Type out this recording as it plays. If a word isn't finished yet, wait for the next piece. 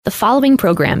The following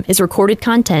program is recorded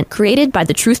content created by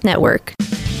the Truth Network.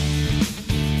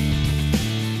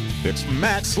 It's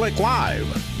Matt Slick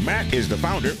Live. Matt is the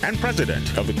founder and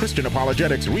president of the Christian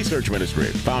Apologetics Research Ministry,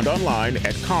 found online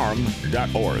at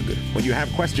carm.org. When you have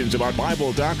questions about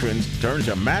Bible doctrines, turn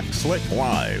to Matt Slick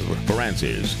Live for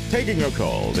answers. Taking your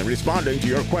calls and responding to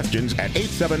your questions at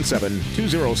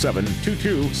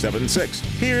 877-207-2276.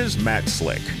 Here's Matt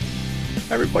Slick.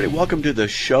 Hi everybody, welcome to the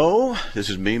show. This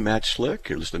is me, Matt Slick.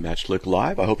 You're listening to Matt Slick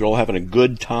Live. I hope you're all having a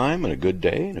good time and a good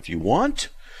day. And if you want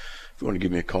to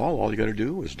give me a call, all you got to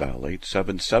do is dial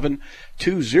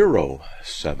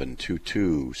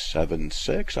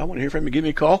 877-207-2276. I want to hear from you. Give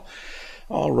me a call.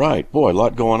 All right. Boy, a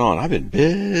lot going on. I've been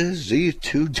busy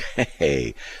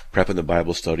today, prepping the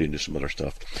Bible study and do some other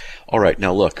stuff. All right.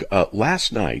 Now, look,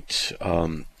 last night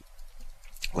I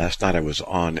was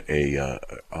on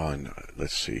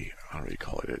let's see, how do you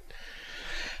call it?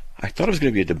 I thought it was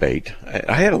going to be a debate.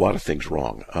 I had a lot of things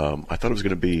wrong. I thought it was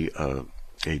going to be a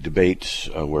debate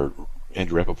where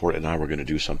Andrew Rappaport and I were going to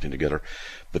do something together,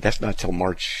 but that's not till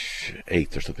March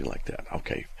 8th or something like that.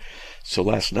 Okay. So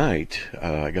last night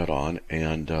I got on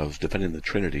and was defending the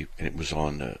Trinity, and it was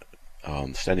on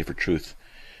Standing for Truth,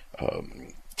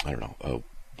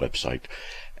 website.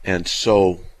 And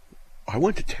so I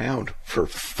went to town for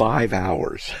 5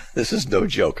 hours. This is no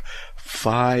joke.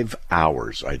 5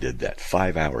 hours I did that.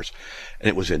 5 hours. And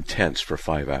it was intense for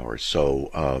 5 hours. So,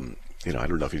 I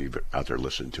don't know if you out there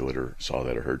listened to it or saw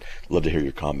that or heard. Love to hear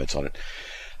your comments on it.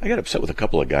 I got upset with a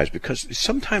couple of guys because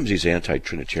sometimes these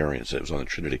anti-Trinitarians that was on the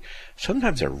Trinity,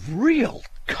 sometimes they're real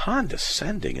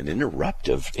condescending and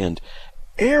interruptive and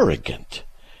arrogant.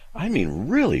 I mean,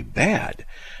 really bad.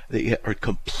 They are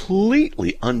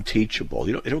completely unteachable.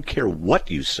 They don't care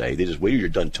what you say. They just wait till you're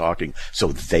done talking so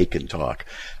they can talk.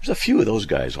 There's a few of those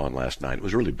guys on last night. It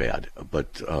was really bad,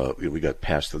 but we got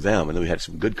past them, and then we had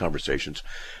some good conversations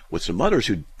with some others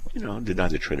who,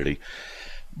 denied the Trinity,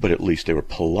 but at least they were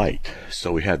polite.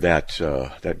 So we had that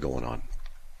going on.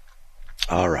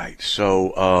 All right.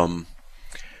 So,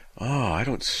 I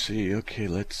don't see. Okay,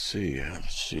 let's see. I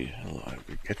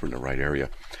get we're in the right area.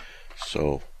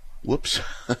 So, whoops.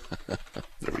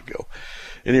 There we go.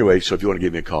 Anyway, so if you want to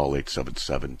give me a call,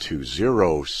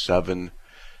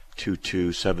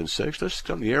 877-207-2276. Let's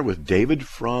come on the air with David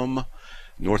from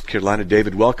North Carolina.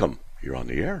 David, welcome. You're on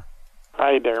the air.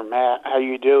 Hi there, Matt. How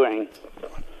you doing?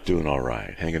 Doing all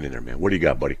right. Hanging in there, man. What do you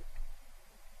got, buddy?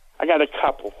 I got a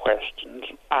couple questions.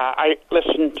 I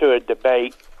listened to a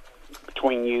debate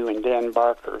between you and Dan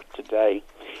Barker today.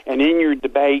 And in your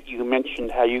debate, you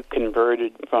mentioned how you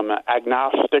converted from an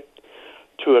agnostic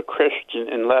to a Christian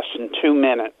in less than 2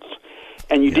 minutes.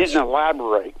 And you didn't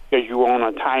elaborate because you were on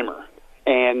a timer.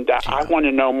 And I want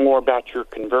to know more about your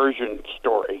conversion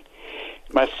story.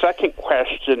 My second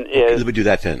question is... Let me do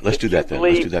that then. Let's do that then.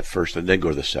 Let's do that first and then go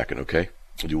to the second, okay?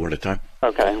 We'll do one at a time.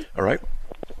 Okay. All right?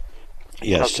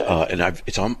 Yes, okay. And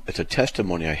it's a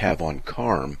testimony I have on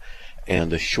CARM.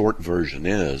 And the short version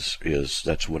is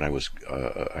that's when I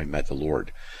met the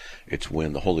Lord. It's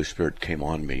when the Holy Spirit came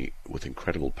on me with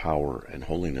incredible power and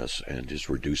holiness and just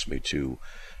reduced me to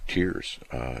tears.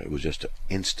 It was just an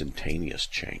instantaneous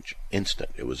change.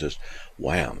 Instant. It was just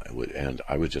wham. And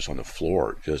I was just on the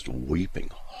floor, just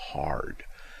weeping hard,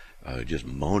 just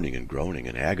moaning and groaning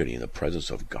in agony in the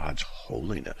presence of God's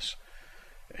holiness.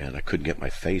 And I couldn't get my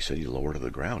face any lower to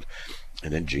the ground.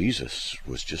 And then Jesus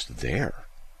was just there.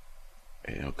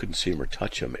 Couldn't see him or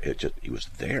touch him. He was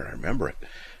there. I remember it.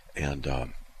 And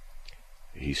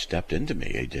he stepped into me.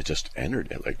 He just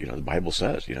entered. Like, the Bible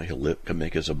says, he'll come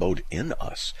make his abode in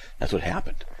us. That's what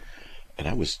happened. And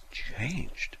I was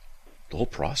changed. The whole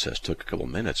process took a couple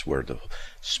minutes where the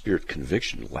spirit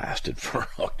conviction lasted for,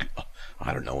 a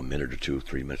minute or 2,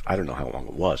 3 minutes. I don't know how long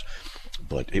it was.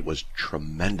 But it was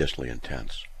tremendously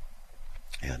intense.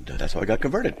 And that's how I got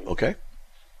converted. Okay?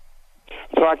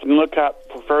 So I can look up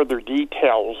for further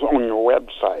details on your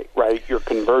website, right? Your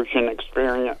conversion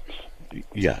experience.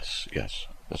 Yes,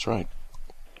 that's right.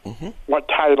 Mm-hmm. What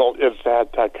title is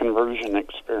that conversion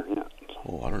experience?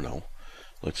 Oh, I don't know.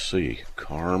 Let's see.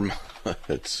 CARM.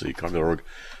 Let's see. CARM.org.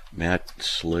 Matt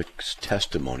Slick's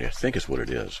testimony. I think is what it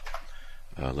is.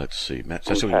 Let's see.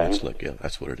 Testimony of Matt Slick. Yeah,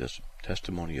 that's what it is.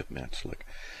 Testimony of Matt Slick.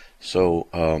 So,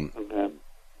 okay.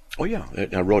 Oh, yeah,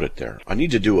 I wrote it there. I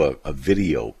need to do a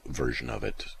video version of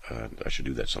it. I should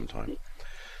do that sometime.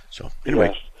 So,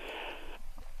 anyway.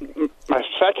 Yes. My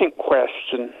second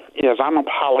question is, I'm a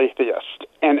polytheist,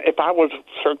 and if I was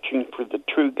searching for the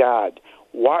true God,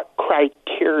 what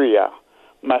criteria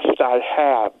must I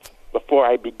have before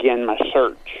I begin my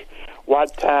search?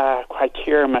 What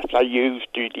criteria must I use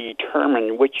to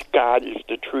determine which God is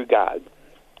the true God?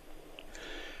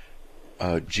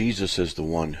 Jesus is the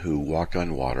one who walked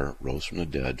on water, rose from the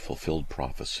dead, fulfilled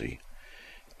prophecy,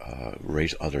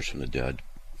 raised others from the dead,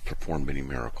 performed many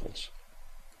miracles.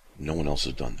 No one else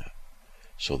has done that.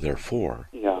 So therefore,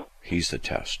 he's the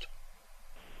test.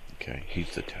 Okay,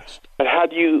 he's the test. But how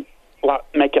do you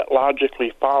make it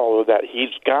logically follow that he's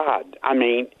God? I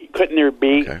mean, couldn't there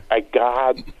be a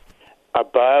God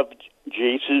above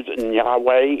Jesus and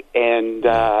Yahweh, and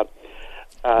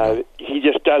he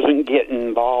just doesn't get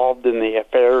involved in the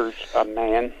affairs of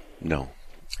man? No.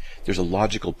 There's a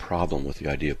logical problem with the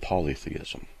idea of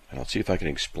polytheism, and I'll see if I can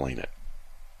explain it.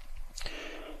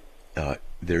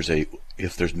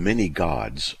 If there's many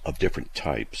gods of different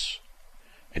types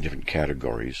and different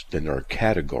categories, then there are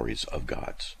categories of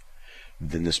gods.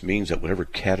 Then this means that whatever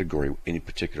category any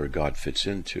particular god fits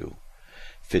into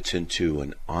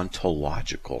an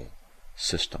ontological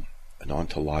system, an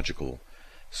ontological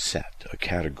set, a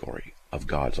category of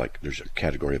gods. Like there's a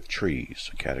category of trees,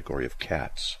 a category of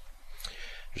cats,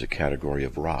 there's a category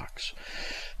of rocks.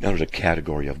 Now there's a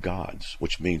category of gods,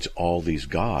 which means all these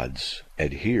gods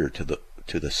adhere to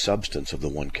the substance of the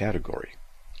one category,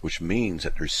 which means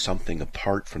that there's something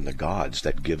apart from the gods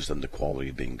that gives them the quality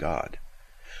of being God,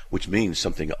 which means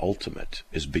something ultimate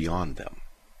is beyond them,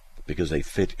 because they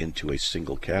fit into a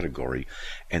single category,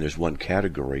 and there's one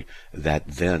category that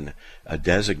then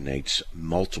designates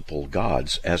multiple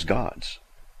gods as gods.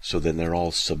 So then they're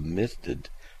all submitted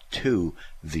to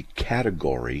the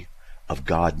category of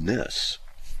godness.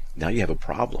 Now you have a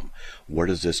problem. Where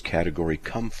does this category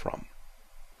come from?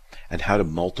 And how do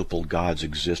multiple gods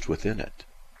exist within it?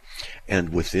 And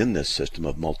within this system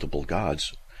of multiple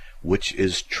gods, which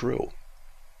is true?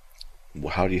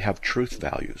 How do you have truth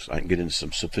values? I can get into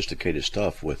some sophisticated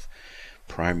stuff with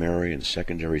primary and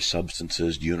secondary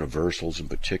substances, universals and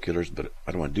particulars, but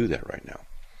I don't want to do that right now.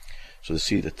 So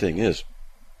the thing is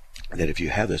that if you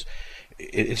have this,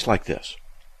 it's like this.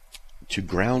 To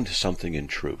ground something in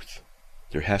truth,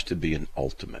 there has to be an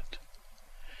ultimate.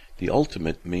 The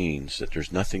ultimate means that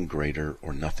there's nothing greater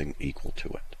or nothing equal to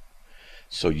it.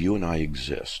 So you and I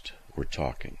exist. We're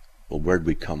talking. Well, where'd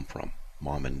we come from?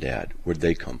 Mom and Dad. Where'd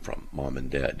they come from? Mom and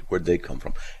Dad. Where'd they come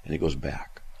from? And it goes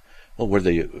back. Well, where'd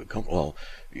they come? Well,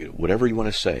 whatever you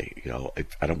want to say.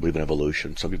 I don't believe in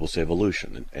evolution. Some people say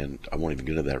evolution, and I won't even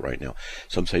get into that right now.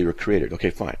 Some say you were created.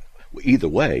 Okay, fine. Either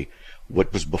way,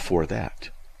 what was before that?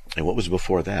 And what was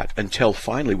before that? Until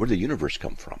finally, where did the universe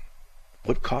come from?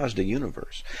 What caused the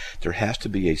universe? There has to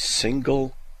be a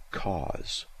single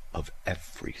cause of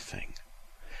everything.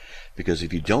 Because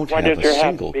if you don't have a single... Why does there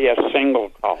have to be a single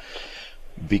cause?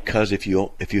 Because if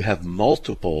you have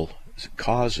multiple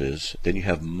causes, then you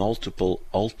have multiple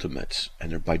ultimates.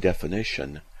 And by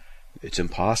definition, it's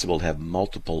impossible to have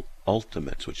multiple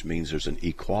ultimates, which means there's an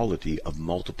equality of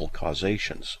multiple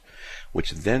causations,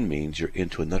 which then means you're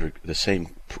into the same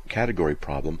category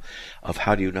problem of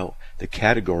how do you know the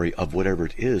category of whatever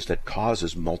it is that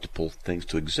causes multiple things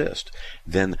to exist.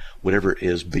 Then whatever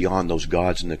is beyond those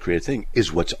gods and the created thing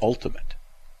is what's ultimate.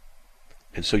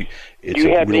 And so it's do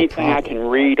you have a real anything problem. I can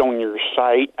read on your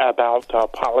site about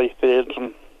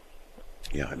polytheism?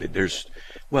 Yeah, I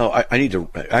need to,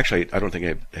 actually, I don't think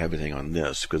I have anything on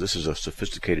this, because this is a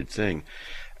sophisticated thing,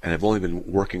 and I've only been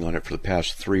working on it for the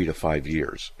past 3 to 5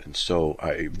 years, and so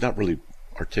I've not really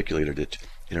articulated it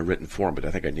in a written form, but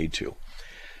I think I need to.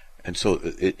 And so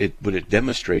what it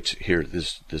demonstrates here,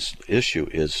 this issue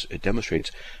is, it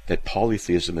demonstrates that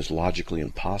polytheism is logically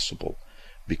impossible,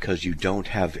 because you don't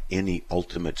have any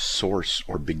ultimate source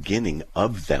or beginning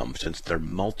of them, since they're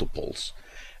multiples.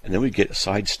 And then we get a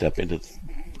sidestep into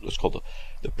what's called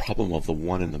the problem of the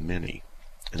one and the many.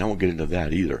 And I won't get into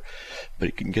that either, but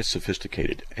it can get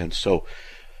sophisticated. And so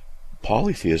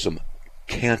polytheism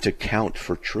can't account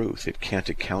for truth. It can't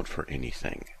account for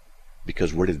anything.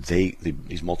 Because where did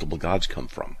these multiple gods come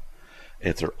from? And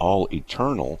if they're all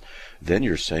eternal, then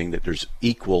you're saying that there's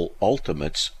equal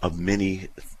ultimates of many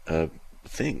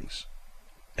things.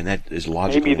 And that is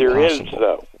logically impossible. Maybe there is,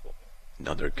 though.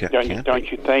 No, there can't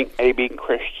Don't you think maybe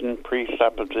Christian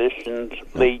presuppositions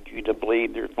lead you to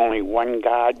believe there's only one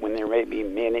God when there may be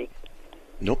many?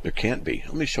 Nope, there can't be.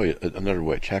 Let me show you another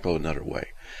way, tackle another way.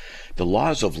 The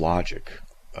laws of logic,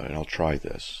 and I'll try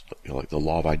this, like the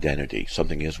law of identity,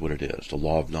 something is what it is. The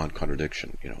law of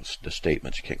non-contradiction, the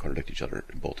statements, you can't contradict each other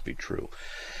and both be true.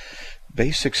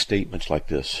 Basic statements like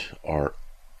this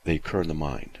they occur in the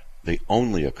mind. They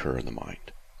only occur in the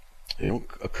mind. They don't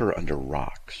occur under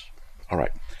rocks. All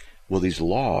right. Well, these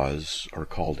laws are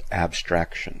called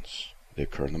abstractions. They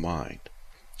occur in the mind,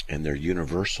 and they're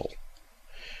universal.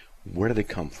 Where do they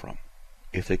come from?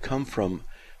 If they come from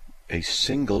a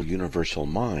single universal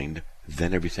mind,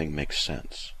 then everything makes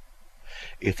sense.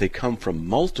 If they come from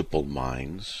multiple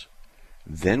minds,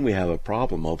 then we have a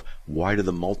problem of why do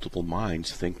the multiple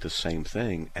minds think the same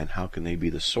thing, and how can they be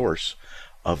the source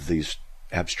of these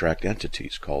abstract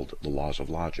entities called the laws of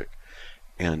logic?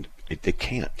 And they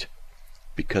can't,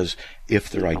 because if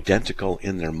they're identical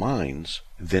in their minds,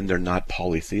 then they're not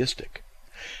polytheistic.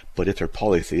 But if they're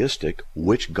polytheistic,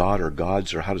 which god or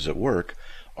gods, or how does it work,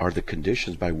 are the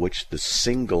conditions by which the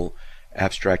single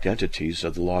abstract entities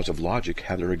of the laws of logic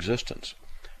have their existence.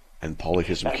 And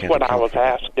polytheism That's can't what I account was for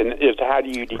that. asking, is how do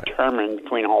you determine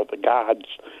between all the gods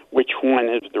which one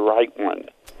is the right one?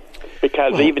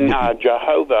 Because even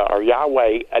Jehovah or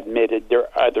Yahweh admitted there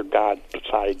are other gods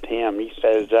besides him. He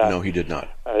says, no, he did not.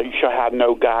 You shall have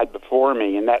no God before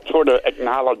me. And that sort of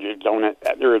acknowledges on it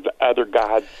that there is other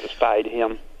gods beside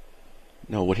him.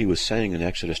 No, what he was saying in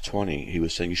Exodus 20, he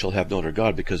was saying you shall have no other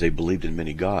God, because they believed in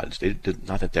many gods. They did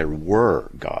not that there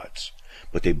were gods,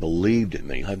 but they believed in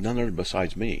me. You have none other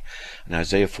besides me. In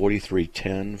Isaiah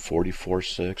 43:10,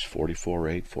 44:6,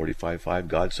 44:8, 45:5,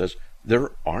 God says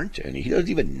there aren't any. He doesn't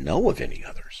even know of any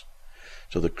others.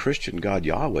 So the Christian God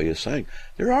Yahweh is saying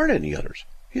there aren't any others.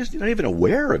 He's not even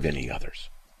aware of any others.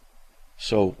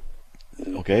 So,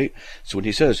 okay, so when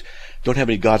he says don't have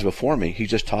any gods before me, he's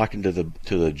just talking to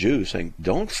the Jews, saying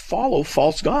don't follow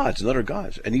false gods and other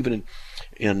gods. And even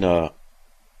in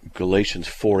Galatians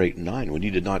 4:8 and 9, when you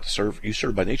did not serve, you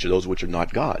serve by nature those which are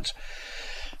not gods.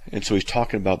 And so he's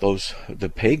talking about the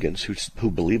pagans who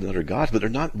believe in other gods, but they're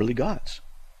not really gods.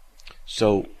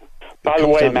 So, by the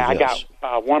way, Matt, I got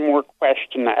one more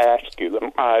question to ask you.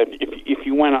 If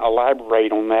you want to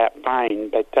elaborate on that, fine.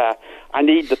 But I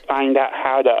need to find out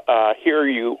how to hear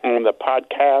you on the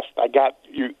podcast. I got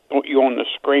you on the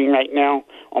screen right now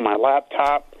on my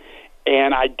laptop,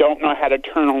 and I don't know how to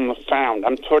turn on the sound.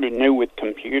 I'm sort of new with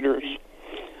computers,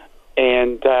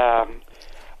 and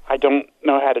I don't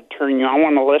know how to turn you. I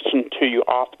want to listen to you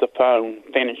off the phone,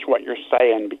 finish what you're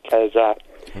saying, because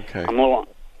okay. I'm a little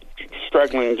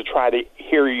struggling to try to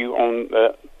hear you on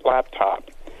the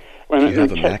laptop.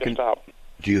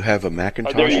 Do you have a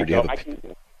Macintosh? There you or do you go.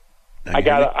 have I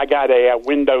got a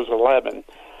Windows 11.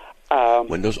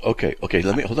 Windows. Okay.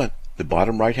 Let me hold on. The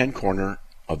bottom right-hand corner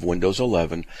of Windows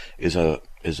 11 is a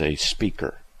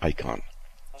speaker icon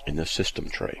in the system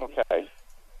tray. Okay.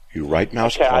 You right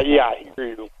mouse click. Yeah, I hear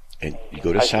you. And you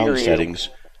go to sound settings.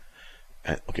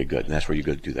 Okay, good. And that's where you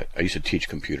go to do that. I used to teach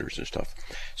computers and stuff.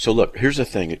 So look, here's the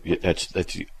thing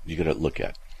that's you got to look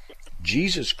at.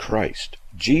 Jesus Christ,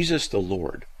 Jesus the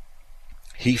Lord,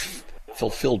 he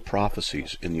fulfilled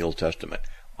prophecies in the Old Testament,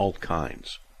 all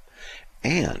kinds.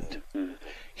 And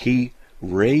he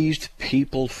raised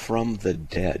people from the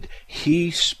dead. He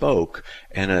spoke,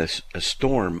 and a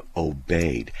storm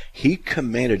obeyed. He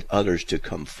commanded others to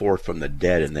come forth from the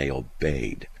dead, and they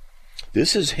obeyed.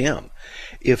 This is him.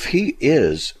 If he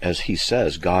is, as he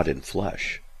says, God in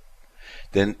flesh,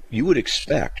 then you would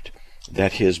expect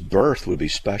that his birth would be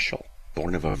special,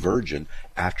 born of a virgin,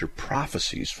 after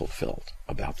prophecies fulfilled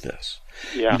about this.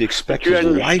 Yeah. You'd expect his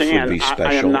life would be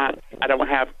special. I don't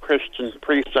have Christian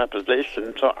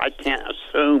presupposition, so I can't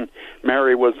assume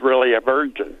Mary was really a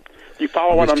virgin. You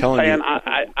follow what I'm saying?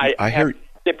 I have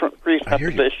different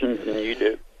presuppositions than you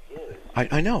do.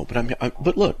 I know,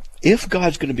 but look, if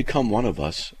God's going to become one of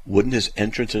us, wouldn't his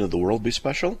entrance into the world be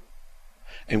special?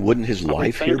 And wouldn't his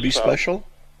life here be special?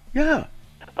 Yeah.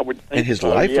 I would think and his so,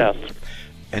 life yes.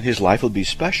 And his life would be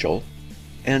special,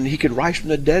 and he could rise from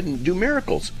the dead and do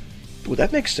miracles. Well,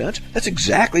 that makes sense. That's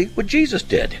exactly what Jesus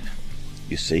did.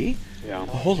 You see? Yeah.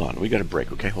 Well, hold on. We got a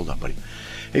break, okay? Hold on, buddy.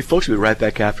 Hey, folks, we'll be right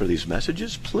back after these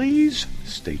messages. Please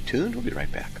stay tuned. We'll be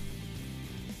right back.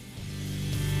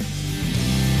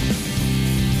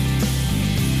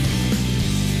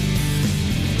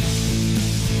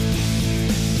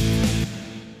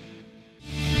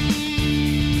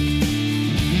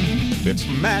 It's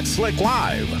Matt Slick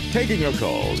Live, taking your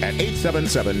calls at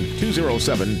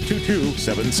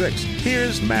 877-207-2276.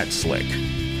 Here's Matt Slick.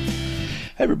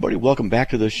 Hey everybody, welcome back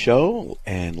to the show.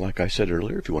 And like I said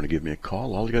earlier, if you want to give me a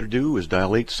call, all you got to do is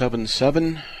dial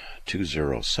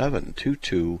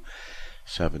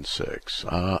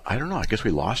 877-207-2276. I don't know. I guess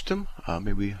we lost him.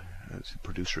 Maybe the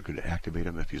producer could activate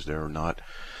him if he's there or not.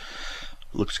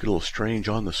 Looks a little strange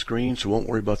on the screen, so won't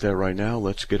worry about that right now.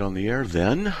 Let's get on the air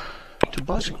then to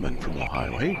Buskman from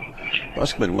Ohio. Hey,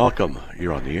 Buskman, welcome.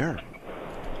 You're on the air.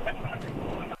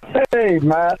 Hey,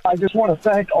 Matt. I just want to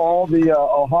thank all the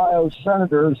Ohio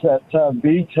senators that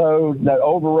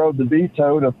overrode the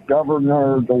veto of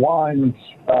Governor DeWine's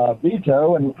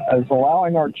veto, and is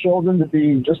allowing our children to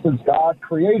be just as God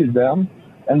created them,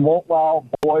 and won't allow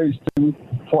boys to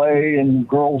play in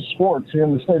girls' sports here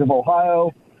in the state of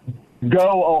Ohio.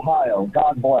 Go Ohio.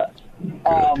 God bless.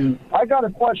 I got a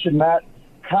question, Matt.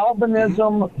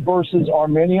 Calvinism versus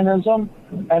Arminianism,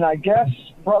 and I guess,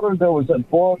 brother, there was a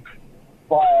book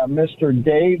by Mr.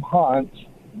 Dave Hunt.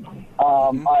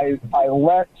 I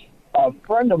let a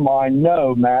friend of mine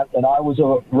know, Matt, that I was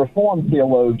a Reformed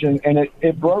theologian, and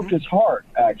it broke his heart.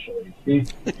 Actually,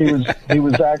 he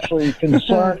was actually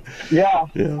concerned. Yeah,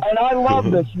 and I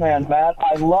love this man, Matt.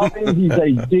 I love him. He's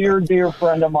a dear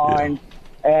friend of mine,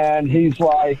 and he's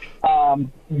like,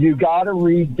 you got to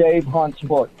read Dave Hunt's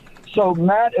book. So,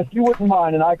 Matt, if you wouldn't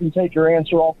mind, and I can take your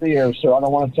answer off the air, so I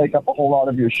don't want to take up a whole lot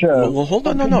of your show. Well, hold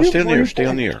on. No. Stay on the air. Stay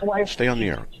on the air. Stay on the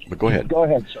air. But go ahead. Go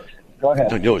ahead, sir. Go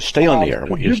ahead. No, stay on the air. I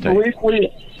want you to stay. Briefly,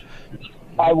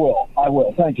 I will.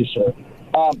 Thank you, sir.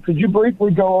 Could you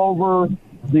briefly go over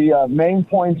the main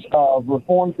points of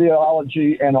Reformed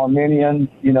theology and Arminian?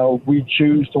 You know, we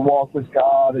choose to walk with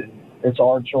God, and it's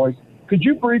our choice. Could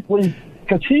you briefly,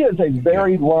 because he is a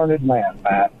very learned man,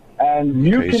 Matt, and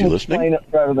you can explain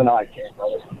it better than I can,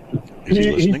 brother.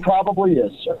 He probably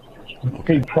is, sir.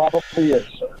 Okay. He probably is,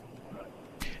 sir.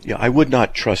 Yeah, I would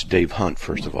not trust Dave Hunt,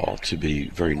 first of all, to be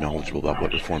very knowledgeable about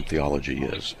what Reformed theology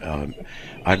is.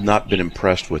 I've not been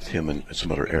impressed with him in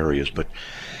some other areas, but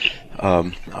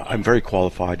I'm very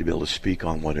qualified to be able to speak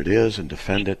on what it is and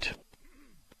defend it.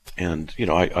 And, you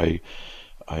know,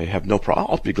 I have no problem.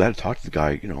 I'll be glad to talk to the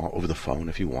guy, you know, over the phone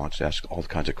if he wants to ask all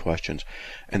kinds of questions.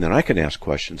 And then I can ask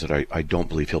questions that I don't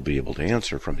believe he'll be able to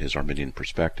answer from his Arminian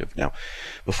perspective. Now,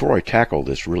 before I tackle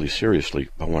this really seriously,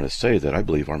 I want to say that I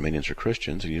believe Arminians are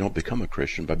Christians, and you don't become a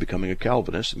Christian by becoming a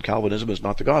Calvinist, and Calvinism is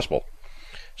not the gospel.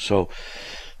 So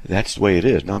that's the way it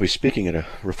is. Now, I'll be speaking at a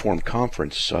Reformed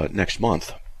conference next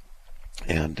month,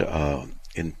 and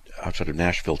outside of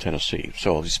Nashville, Tennessee.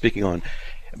 So I'll be speaking on,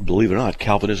 believe it or not,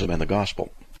 Calvinism and the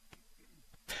gospel.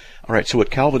 All right, so what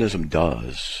Calvinism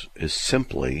does is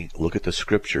simply look at the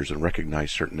scriptures and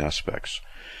recognize certain aspects.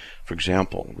 For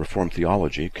example, Reformed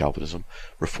theology, Calvinism,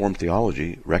 Reformed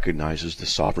theology recognizes the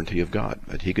sovereignty of God,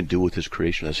 that he can do with his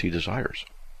creation as he desires.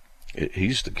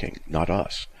 He's the king, not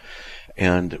us.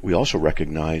 And we also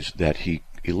recognize that he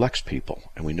elects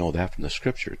people, and we know that from the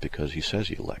scriptures because he says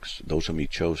he elects. Those whom he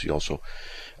chose, he also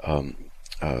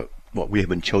we have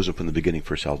been chosen from the beginning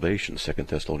for salvation, 2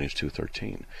 Thessalonians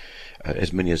 2:13.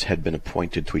 As many as had been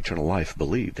appointed to eternal life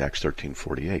believed, Acts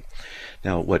 13:48.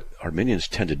 Now, what Arminians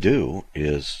tend to do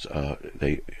is,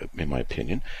 they, in my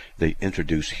opinion, they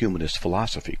introduce humanist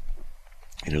philosophy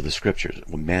into the scriptures,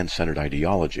 man-centered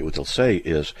ideology. What they'll say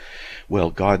is,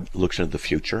 well, God looks into the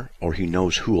future, or he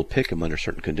knows who will pick him under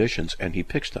certain conditions, and he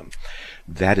picks them.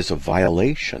 That is a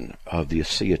violation of the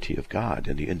aseity of God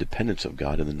and the independence of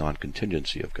God and the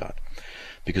non-contingency of God.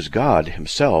 Because God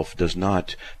himself does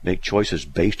not make choices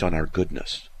based on our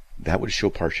goodness. That would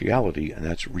show partiality, and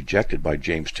that's rejected by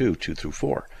James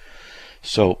 2:2-4.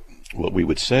 So what we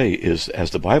would say is,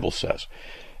 as the Bible says,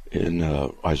 in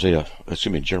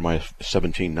Jeremiah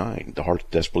 17:9, the heart is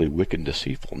desperately wicked and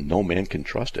deceitful. No man can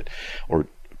trust it. Or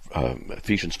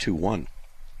Ephesians 2:1,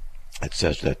 it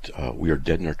says that we are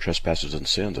dead in our trespasses and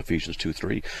sins. Ephesians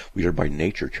 2:3, we are by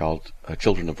nature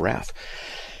children of wrath.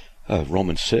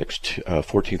 Romans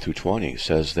 6:14-20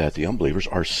 says that the unbelievers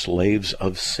are slaves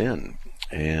of sin.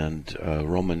 And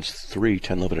Romans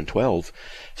 3:10, 11, and 12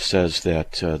 says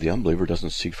that the unbeliever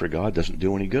doesn't seek for God, doesn't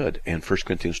do any good. And 1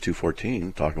 Corinthians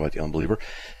 2:14, talking about the unbeliever,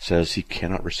 says he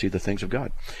cannot receive the things of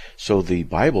God. So the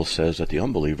Bible says that the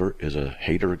unbeliever is a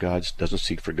hater of God, doesn't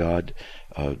seek for God,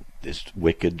 is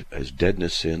wicked, is dead in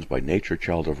his sins, by nature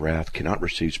child of wrath, cannot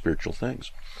receive spiritual things.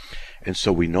 And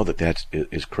so we know that that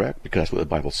is correct because that's what the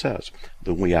Bible says.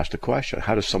 Then we ask the question,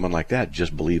 how does someone like that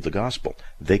just believe the gospel?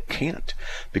 They can't.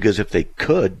 Because if they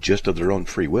could, just of their own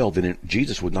free will, then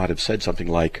Jesus would not have said something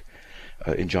like,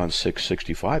 in John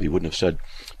 6:65, he wouldn't have said,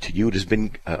 to you it has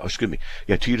been,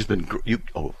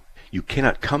 you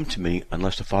cannot come to me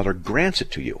unless the Father grants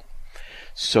it to you.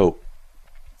 So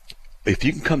if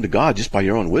you can come to God just by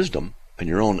your own wisdom and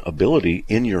your own ability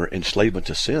in your enslavement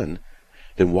to sin,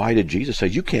 then why did Jesus say,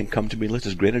 you can't come to me unless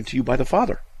it's granted to you by the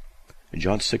Father? In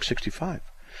John 6:65.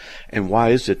 And why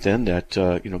is it then that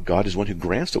God is one who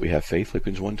grants that we have faith,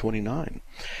 Philippians 1:29?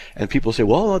 And people say,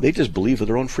 well, they just believe of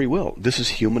their own free will. This is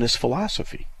humanist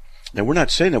philosophy. Now, we're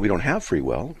not saying that we don't have free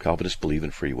will. Calvinists believe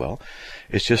in free will.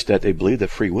 It's just that they believe that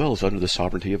free will is under the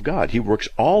sovereignty of God. He works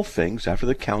all things after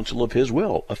the counsel of his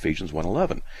will, Ephesians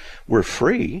 1:11. We're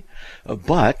free,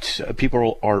 but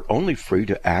people are only free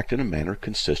to act in a manner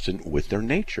consistent with their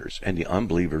natures. And the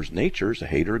unbeliever's nature is a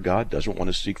hater of God, doesn't want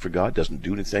to seek for God, doesn't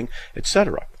do anything,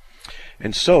 etc.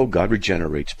 And so God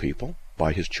regenerates people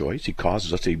by his choice. He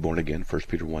causes us to be born again, 1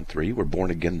 Peter 1:3. We're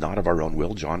born again not of our own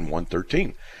will, John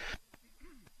 1:13.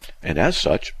 And as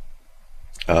such,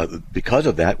 because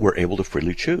of that, we're able to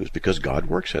freely choose because God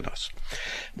works in us.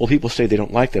 Well, people say they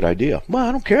don't like that idea. Well,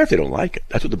 I don't care if they don't like it.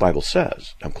 That's what the Bible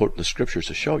says. I'm quoting the scriptures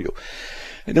to show you.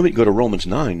 And then we can go to Romans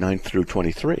 9 through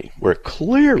 23, where it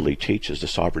clearly teaches the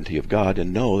sovereignty of God.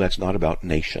 And no, that's not about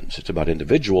nations. It's about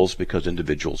individuals, because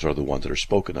individuals are the ones that are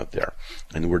spoken of there.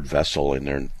 And the word vessel in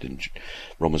there in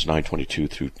Romans 9:22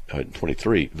 through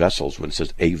 23, vessels, when it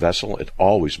says a vessel, it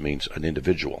always means an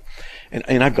individual.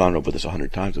 And I've gone over this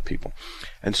 100 times with people.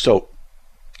 And so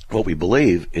what we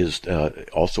believe is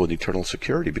also an eternal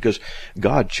security, because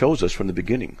God chose us from the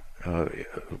beginning.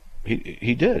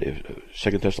 He did.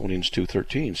 2 Thessalonians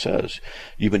 2:13 says,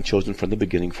 you've been chosen from the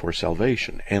beginning for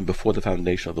salvation. And before the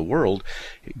foundation of the world,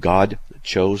 God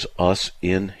chose us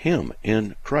in Him,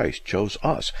 in Christ, chose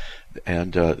us,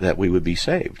 and that we would be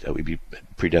saved, that we'd be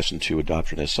predestined to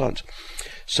adoption as sons.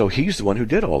 So He's the one who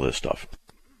did all this stuff.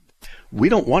 We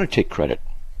don't want to take credit.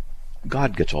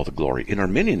 God gets all the glory. In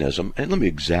Arminianism, and let me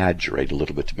exaggerate a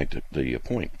little bit to make the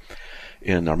point.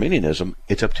 In Arminianism,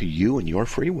 it's up to you and your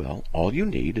free will. All you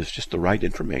need is just the right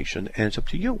information, and it's up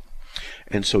to you.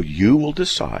 And so you will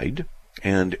decide,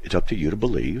 and it's up to you to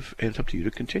believe, and it's up to you to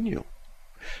continue.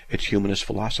 It's humanist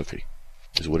philosophy,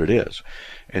 is what it is.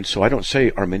 And so I don't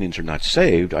say Arminians are not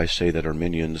saved. I say that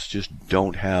Arminians just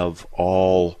don't have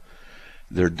all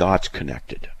their dots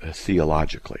connected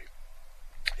theologically.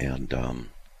 And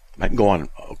I can go on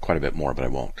quite a bit more, but I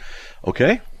won't.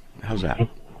 Okay? How's that?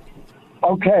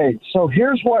 Okay, so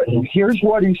here's what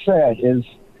he said is,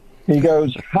 he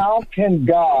goes, how can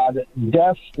God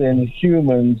destine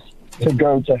humans to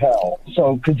go to hell?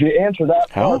 So could you answer that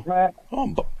part, Matt?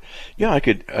 Yeah, I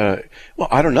could. Well,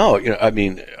 I don't know. I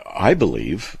mean, I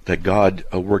believe that God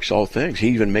works all things. He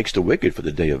even makes the wicked for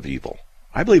the day of evil.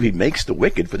 I believe He makes the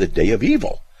wicked for the day of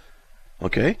evil.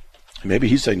 Okay? Maybe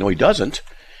He's saying, no, He doesn't.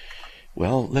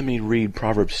 Well, let me read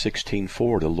Proverbs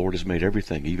 16:4. The Lord has made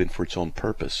everything, even for its own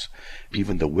purpose,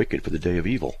 even the wicked for the day of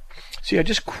evil. See, I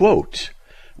just quote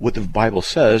what the Bible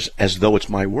says as though it's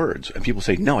my words. And people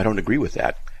say, no, I don't agree with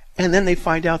that. And then they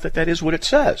find out that that is what it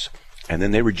says. And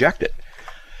then they reject it.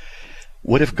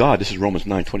 What if God, this is Romans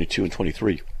 9:22 and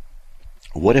 23.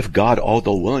 What if God,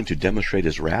 although willing to demonstrate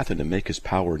His wrath and to make His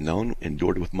power known,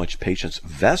 endured with much patience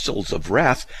vessels of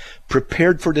wrath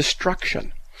prepared for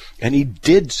destruction? And He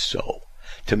did so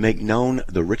to make known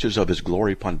the riches of His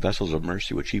glory upon vessels of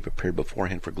mercy, which He prepared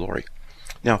beforehand for glory.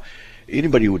 Now,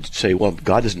 anybody would say, well,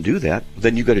 God doesn't do that.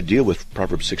 Then you've got to deal with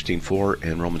Proverbs 16:4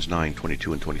 and Romans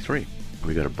 9:22 and 23.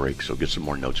 We got a break, so get some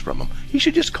more notes from him. He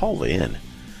should just call in.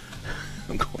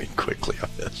 I'm going quickly on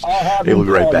this. I'll have we'll be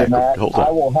right back. Hold on.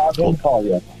 I will have him call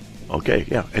you. Okay,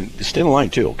 yeah, and stay in the line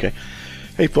too, okay?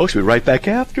 Hey, folks, we'll be right back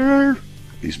after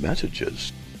these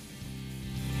messages.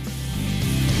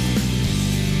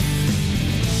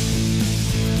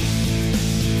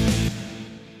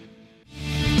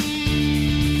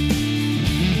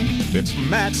 It's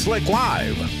Matt Slick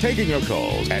Live, taking your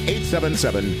calls at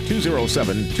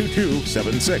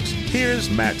 877-207-2276. Here's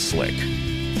Matt Slick.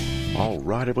 All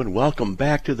right, everyone, welcome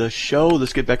back to the show.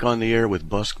 Let's get back on the air with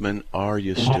Buskman. Are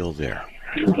you still there?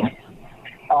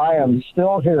 I am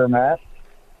still here, Matt.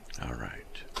 All right.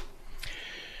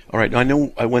 All right, now I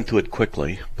know I went through it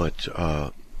quickly, but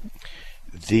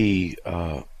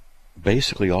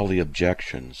basically all the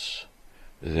objections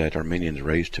that Arminians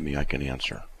raised to me, I can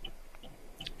answer.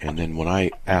 And then when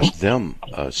I ask them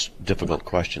difficult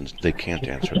questions, they can't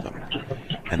answer them.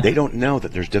 And they don't know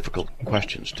that there's difficult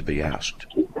questions to be asked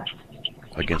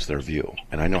against their view.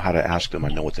 And I know how to ask them. I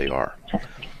know what they are.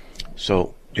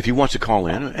 So if he wants to call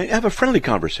in and have a friendly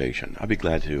conversation, I'd be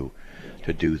glad to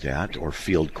do that, or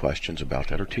field questions about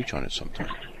that, or teach on it sometime.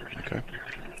 Okay?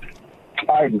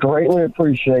 I greatly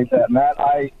appreciate that, Matt.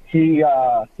 He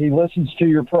listens to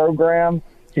your program.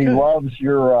 He loves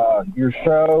your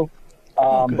show.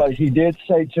 But he did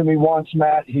say to me once,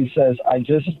 Matt, he says, I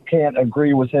just can't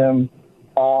agree with him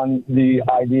on the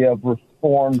idea of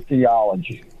Reformed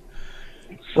theology.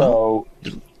 So,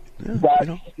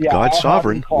 God's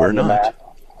sovereign, we're not.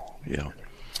 Yeah,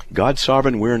 God's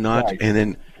sovereign, we're not. Right. And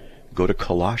then go to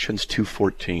Colossians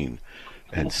 2:14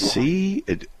 and see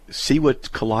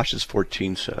what Colossians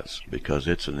 4:14 says, because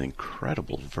it's an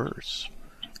incredible verse.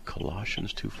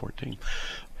 Colossians 2:14.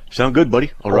 Sound good,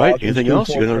 buddy? All right. Anything else?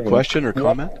 You got another question or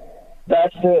comment?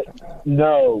 That's it.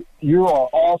 No. You are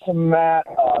awesome, Matt.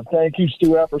 Thank you,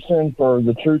 Stu Epperson, for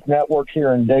the Truth Network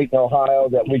here in Dayton, Ohio,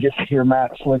 that we get to hear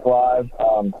Matt Slick live.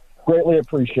 Greatly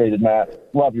appreciated, Matt.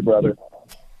 Love you, brother.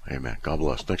 Amen. God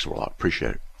bless. Thanks a lot.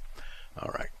 Appreciate it.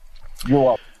 All right. You're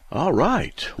welcome. All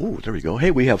right. Ooh, there we go.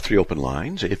 Hey, we have 3 open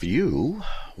lines. If you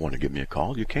want to give me a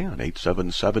call, you can.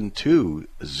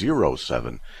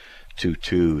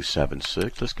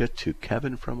 877-207-2276. Let's get to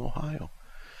Kevin from Ohio.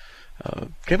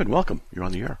 Kevin, welcome. You're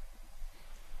on the air.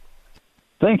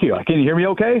 Thank you. Can you hear me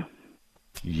okay?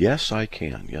 Yes, I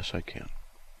can. Yes, I can.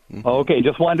 Mm-hmm. Okay,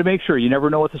 just wanted to make sure. You never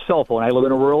know with a cell phone. I live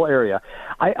in a rural area.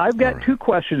 I've got 2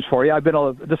 questions for you.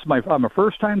 I'm a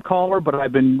first-time caller, but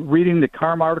I've been reading the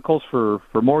CARM articles for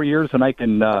more years than I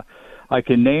can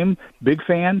name. Big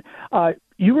fan.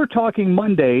 You were talking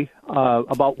Monday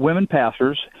about women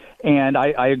pastors, and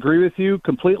I agree with you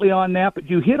completely on that. But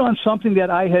you hit on something that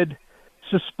I had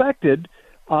suspected.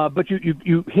 But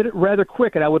you hit it rather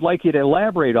quick, and I would like you to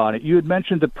elaborate on it. You had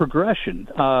mentioned the progression.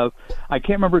 I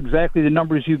can't remember exactly the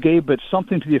numbers you gave, but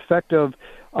something to the effect of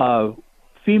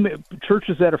female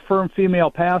churches that affirm female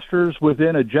pastors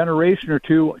within a generation or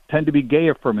 2 tend to be gay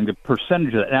affirming, the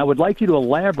percentage of that. And I would like you to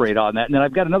elaborate on that. And then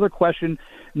I've got another question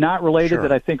not related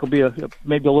that I think will be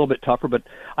maybe a little bit tougher, but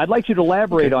I'd like you to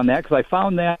elaborate on that because I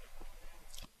found that.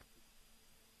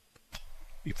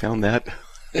 You found that?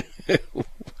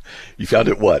 You found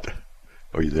it what?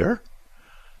 Are you there?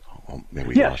 Oh, maybe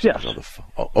we lost it on the phone.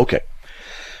 Oh, okay.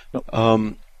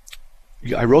 I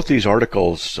wrote these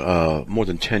articles more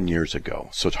than 10 years ago,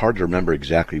 so it's hard to remember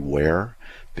exactly where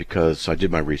because I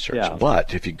did my research. Yeah.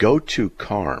 But if you go to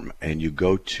CARM and you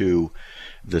go to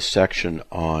the section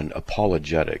on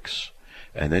apologetics,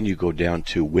 and then you go down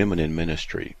to women in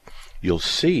ministry, you'll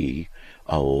see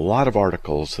a lot of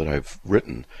articles that I've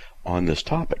written on this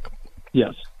topic.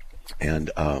 Yes.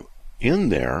 And in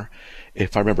there,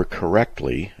 if I remember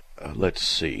correctly, let's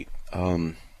see.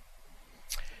 I'm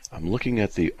looking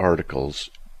at the articles,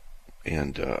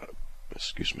 and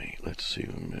excuse me. Let's see.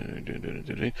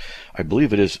 I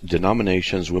believe it is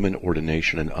denominations, women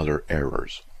ordination, and other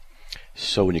errors.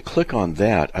 So when you click on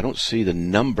that, I don't see the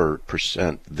number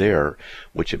percent there,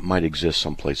 which it might exist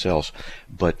someplace else.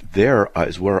 But there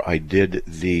is where I did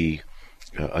the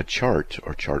a chart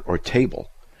or table,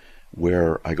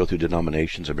 where I go through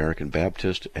denominations, American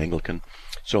Baptist, Anglican.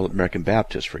 So American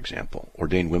Baptist, for example,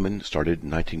 ordained women started in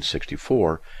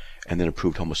 1964 and then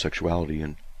approved homosexuality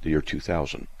in the year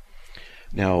 2000.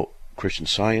 Now, Christian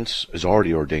Science has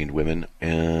already ordained women,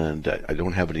 and I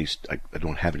don't have any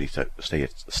stats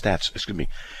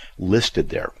listed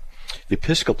there. The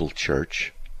Episcopal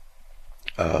Church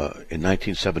in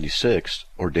 1976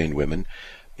 ordained women.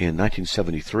 In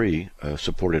 1973,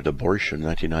 supported abortion. In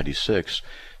 1996,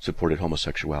 supported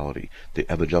homosexuality. The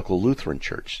Evangelical Lutheran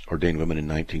Church ordained women in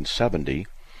 1970,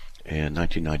 and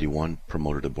 1991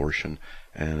 promoted abortion,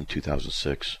 and in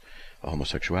 2006,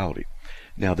 homosexuality.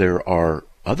 Now, there are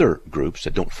other groups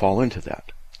that don't fall into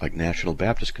that, like National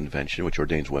Baptist Convention, which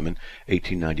ordains women,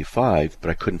 1895, but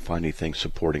I couldn't find anything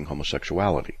supporting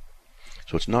homosexuality.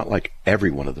 So it's not like every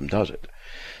one of them does it.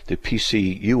 The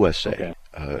PCUSA,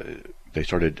 they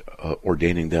started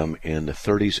ordaining them in the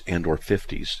 30s and or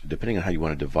 50s, depending on how you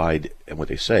want to divide and what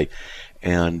they say.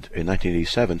 And in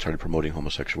 1987, started promoting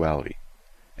homosexuality.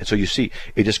 And so you see,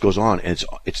 it just goes on, and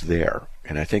it's there.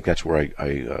 And I think that's where it'd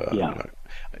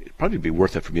probably be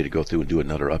worth it for me to go through and do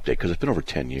another update, because it's been over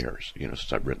 10 years,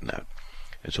 since I've written that.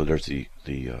 And so there's the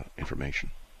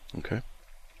information. Okay.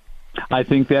 I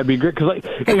think that'd be great,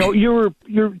 because you're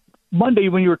Monday,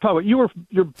 when you were talking, your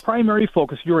primary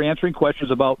focus, you were answering questions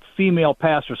about female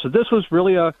pastors. So this was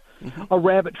really a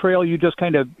rabbit trail you just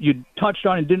you touched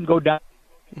on and didn't go down.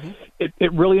 Mm-hmm.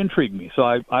 It really intrigued me. So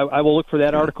I will look for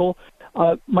that article.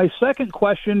 My second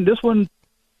question, this one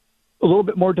a little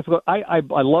bit more difficult. I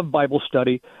love Bible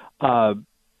study. I'm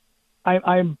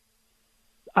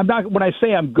not, when I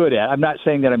say I'm good at, I'm not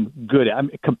saying that I'm good at,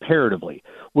 I'm comparatively.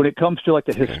 When it comes to like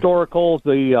the historicals,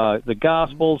 the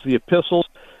Gospels, the epistles,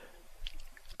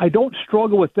 I don't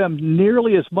struggle with them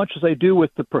nearly as much as I do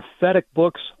with the prophetic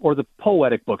books or the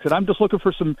poetic books. And I'm just looking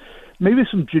for maybe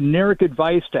some generic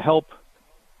advice to help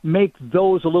make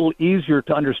those a little easier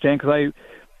to understand, because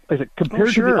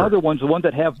compared to the other ones, the ones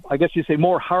that have, I guess you say,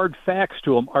 more hard facts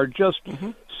to them are just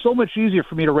so much easier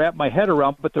for me to wrap my head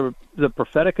around. But the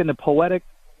prophetic and the poetic,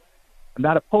 I'm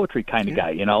not a poetry kind of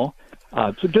guy,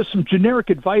 So just some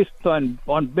generic advice on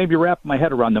maybe wrapping my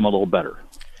head around them a little better.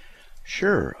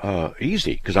 Sure,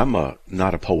 easy, because I'm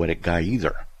not a poetic guy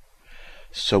either.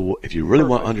 So if you really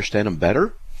want to understand them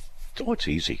better, it's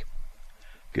easy.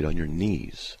 Get on your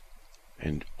knees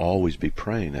and always be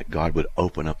praying that God would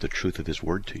open up the truth of His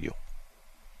Word to you.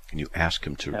 And you ask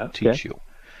Him to teach you.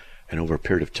 And over a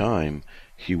period of time,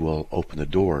 He will open the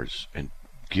doors and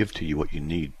give to you what you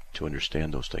need to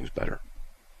understand those things better.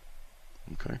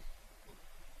 Okay?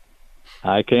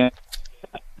 I can't.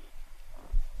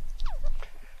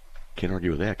 Can't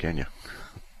argue with that, can you?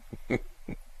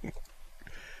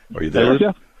 Are you there?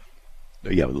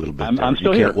 Yeah, a little bit. I'm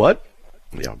still here. What?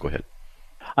 Yeah, go ahead.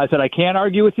 I said I can't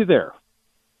argue with you there.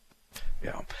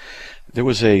 Yeah, there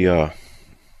was an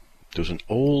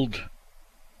old.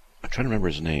 I'm trying to remember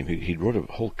his name. He wrote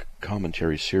a whole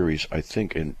commentary series, I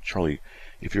think. And Charlie,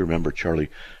 if you remember Charlie,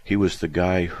 he was the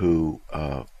guy who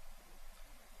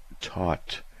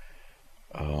taught.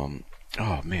 Oh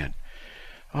man.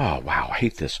 Oh wow, I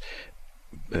hate this.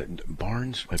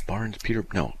 Barnes, Peter.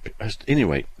 No.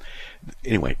 Anyway,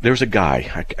 there's a guy.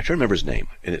 I can't remember his name,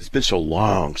 and it's been so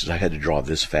long since I had to draw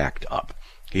this fact up.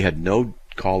 He had no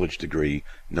college degree,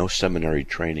 no seminary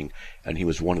training, and he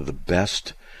was one of the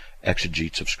best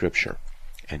exegetes of Scripture.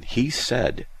 And he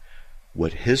said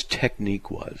what his technique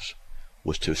was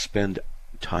to spend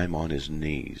time on his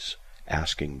knees,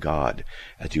 asking God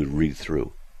as you read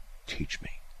through, teach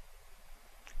me.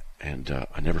 And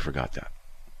I never forgot that.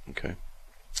 Okay.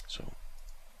 So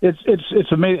it's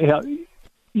amazing how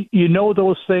you know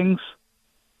those things,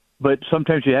 but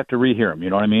sometimes you have to rehear them. You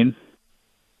know what I mean?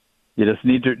 You just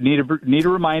need a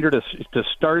reminder to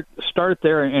start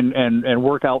there and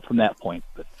work out from that point.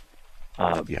 But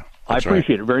yeah, I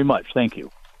appreciate it very much. Thank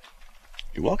you.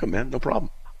 You're welcome, man. No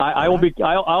problem.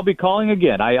 I'll be calling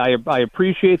again. I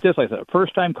appreciate this. Like I said,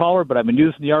 first time caller, but I've been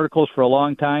using the articles for a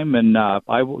long time, and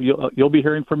you'll be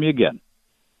hearing from me again.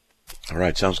 All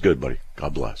right, sounds good, buddy.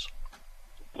 God bless.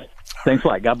 Thanks a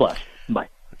lot. God bless. Bye.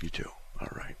 You too. All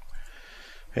right.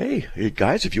 Hey,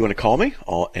 guys, if you want to call me,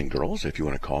 and girls, if you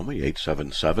want to call me,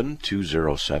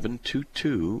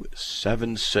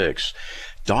 877-207-2276.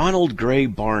 Donald Gray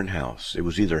Barnhouse. It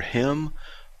was either him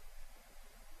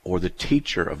or the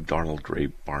teacher of Donald Gray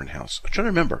Barnhouse. I'm trying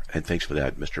to remember, and thanks for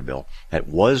that, Mr. Bill. That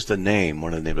was the name,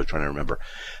 one of the names I'm trying to remember.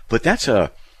 But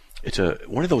it's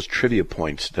one of those trivia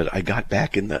points that I got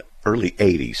back in the early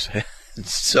 80s.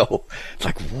 So it's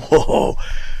like, whoa,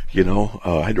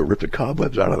 I had to rip the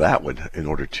cobwebs out of that one in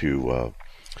order to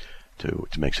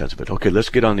make sense of it. Okay, let's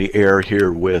get on the air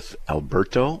here with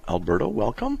Alberto. Alberto,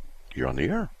 welcome. You're on the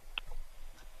air.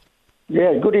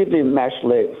 Yeah, good evening, Matt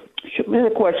Slick.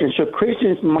 Here's a question. Should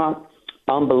Christians mock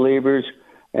unbelievers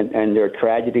and their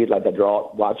tragedy, like they're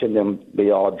all watching them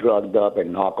be all drugged up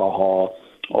in alcohol,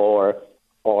 or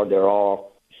they're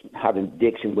all having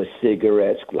addiction with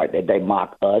cigarettes, like they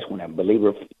mock us when a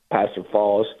believer pastor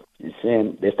falls in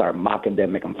sin? They start mocking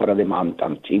them, making fun of them on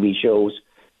TV shows.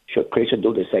 Should Christians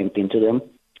do the same thing to them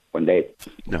when they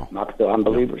mock the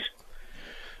unbelievers?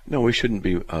 No, we shouldn't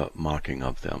be mocking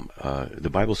of them.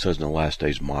 The Bible says in the last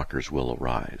days mockers will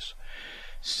arise.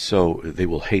 So they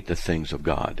will hate the things of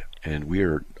God. And we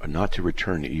are not to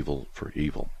return evil for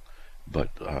evil. But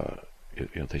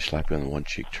if they slap you on one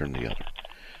cheek, turn the other.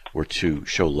 We're to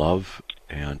show love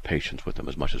and patience with them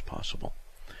as much as possible.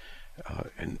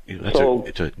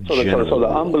 It's a general so the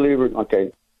unbelievers,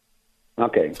 okay. Go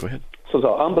ahead. So the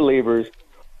unbelievers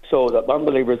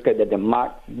get that they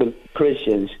mock the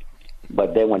Christians,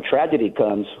 but then when tragedy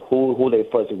comes, who they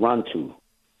first run to?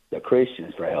 The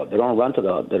Christians, right? They don't run to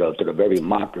the very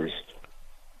mockers,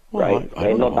 right? I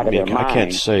don't know.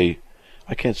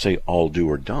 I can't say all do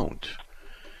or don't.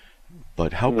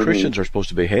 But how Christians are supposed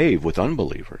to behave with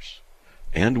unbelievers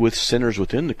and with sinners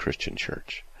within the Christian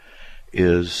church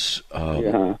is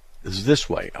this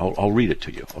way. I'll read it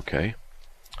to you, okay?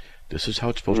 This is how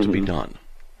it's supposed to be done.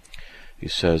 He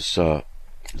says,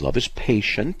 love is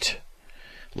patient,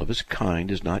 love is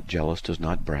kind, is not jealous, does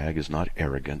not brag, is not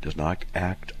arrogant, does not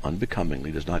act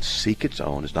unbecomingly, does not seek its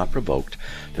own, is not provoked,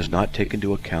 does not take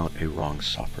into account a wrong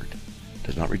suffered,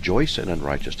 does not rejoice in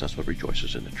unrighteousness, but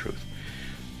rejoices in the truth.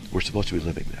 We're supposed to be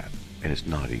living that, and it's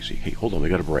not easy. Hey, hold on, we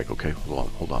got a break, okay?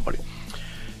 Hold on, buddy.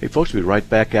 Hey, folks, we'll be right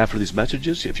back after these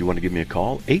messages. If you want to give me a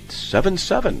call,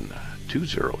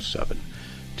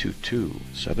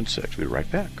 877-207-2276. We'll be right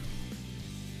back.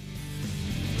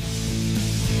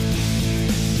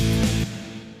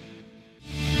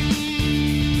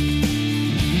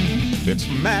 It's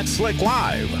Matt Slick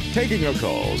Live, taking your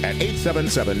calls at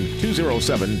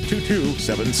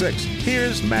 877-207-2276.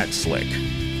 Here's Matt Slick.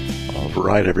 All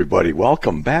right, everybody.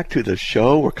 Welcome back to the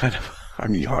show.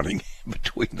 I'm yawning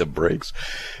between the breaks,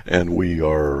 and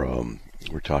we're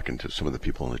talking to some of the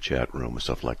people in the chat room and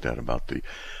stuff like that about the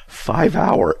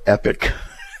 5-hour epic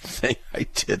thing I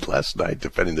did last night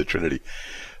defending the Trinity,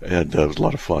 and it was a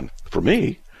lot of fun. For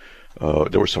me,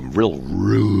 there were some real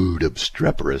rude,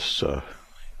 obstreperous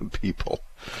people,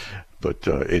 but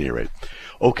at any rate.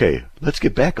 Okay, let's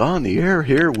get back on the air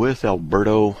here with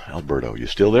Alberto. Alberto, you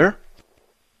still there?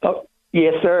 Oh,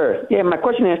 yes, sir. Yeah, my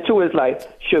question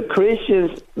should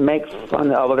Christians make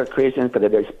fun of other Christians because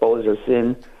they're exposed to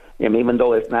sin And even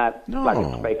though it's not No.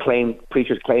 like they claim,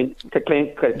 preachers claim to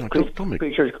claim, don't make-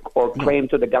 preachers or claim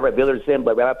to the government village sin,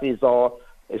 but reality it's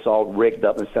all rigged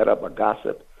up and set up by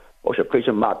gossip. Or should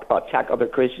Christians attack other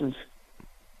Christians?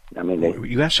 I mean,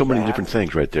 you asked so many different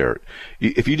things right there.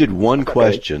 If you did one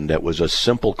question that was a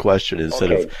simple question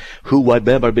instead of who, what,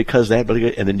 but because that, but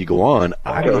and then you go on,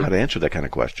 I don't know how to answer that kind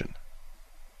of question.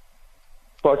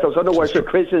 So in other words, should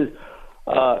Christians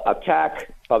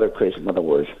attack other Christians? In other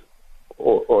words,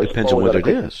 or depends on what it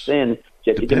is. Sin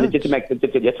just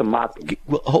to mock them.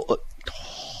 Well,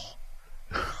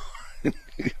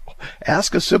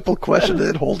 ask a simple question,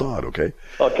 then hold on, okay?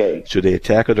 Okay. Should they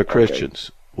attack other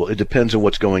Christians? Well, it depends on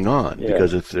what's going on. Yeah.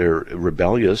 Because if they're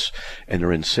rebellious and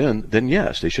they're in sin, then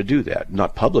yes, they should do that.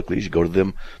 Not publicly. You should go to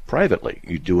them privately.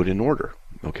 You do it in order.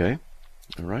 Okay?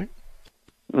 All right?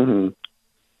 Mm-hmm.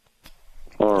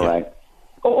 All right.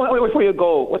 Oh, wait, before you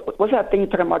go, what's that thing you're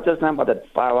talking about just now about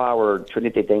that 5-hour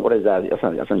Trinity thing? What is that? That's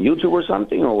on YouTube or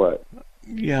something, or what?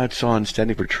 Yeah, it's on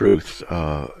Standing for Truth.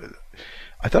 I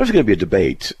thought it was going to be a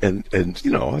debate, and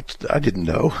you know, I didn't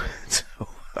know. So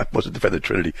I wasn't defending the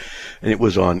Trinity, and it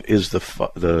was on is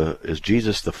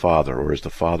Jesus the Father, or is the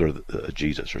Father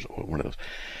Jesus, or one of those.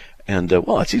 And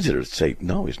well, it's easier to say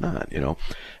no, he's not, you know.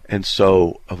 And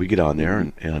so we get on there,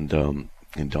 and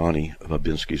Donnie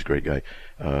Babinski's a great guy.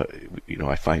 You know,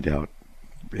 I find out,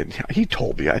 and he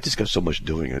told me. I just got so much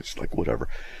doing it. It's like whatever,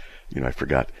 you know. I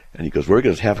forgot. And he goes, "We're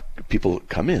going to have people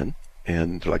come in."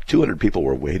 And like 200 people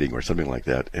were waiting or something like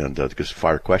that, and just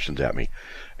fire questions at me,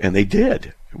 and they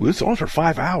did. It was on for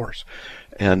 5 hours,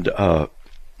 and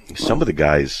some of the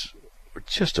guys were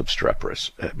just obstreperous.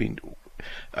 I mean,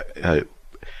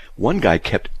 one guy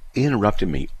kept interrupting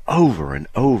me over and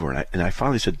over, and I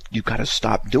finally said, "You got to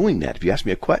stop doing that. If you ask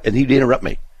me a question," and he'd interrupt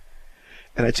me,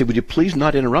 and I'd say, "Would you please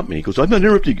not interrupt me?" He goes, "I'm not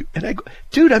interrupting you," and I go,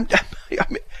 "Dude,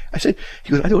 I said,"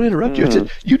 he goes, "I don't interrupt you." I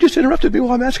said, "You just interrupted me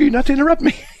while I'm asking you not to interrupt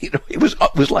me." You know, it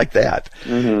was like that.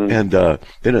 And then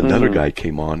another guy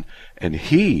came on, and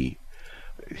he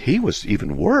was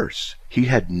even worse. He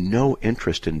had no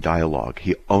interest in dialogue.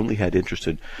 He only had interest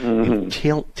in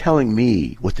telling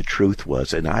me what the truth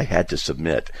was, and I had to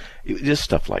submit. Just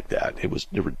stuff like that.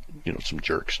 There were, you know, some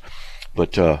jerks,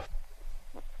 but then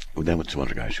some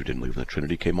other guys who didn't believe in the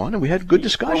Trinity came on, and we had good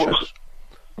discussions.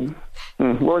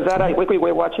 Where was that at?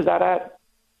 Wait, watch is that at?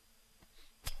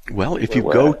 Well, if you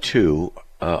go to,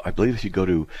 I believe if you go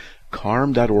to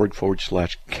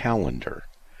carm.org/calendar,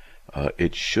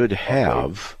 it should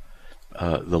have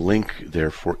the link there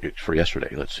for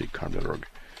yesterday. Let's see, carm.org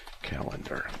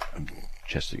calendar. I'm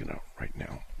testing it out right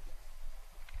now.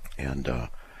 And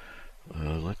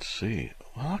let's see.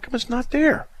 Well, how come it's not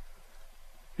there?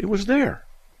 It was there.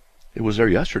 It was there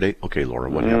yesterday. Okay, Laura,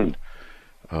 what happened?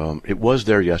 It was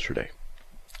there yesterday.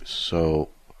 So,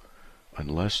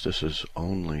 unless this is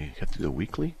only, hit the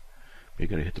weekly? You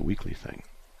got to hit the weekly thing.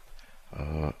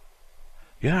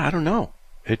 Yeah, I don't know.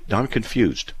 I'm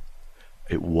confused.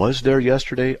 It was there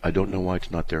yesterday. I don't know why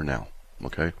it's not there now.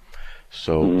 Okay?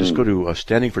 So, just go to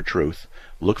Standing for Truth.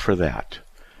 Look for that.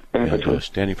 And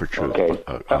Standing for Truth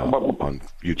on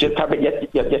YouTube. Just type it,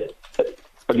 yes,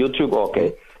 on YouTube,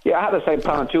 okay. Yeah, I had the same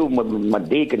problem too with my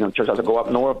deacon in the church. I had to go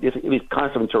up north. He was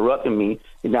constantly interrupting me.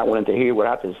 He's not willing to hear what I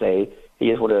have to say.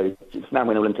 He's not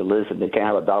willing to listen. They can't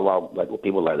have a dialogue like with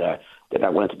people like that. They're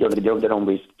not willing to. They don't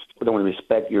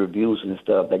respect your views and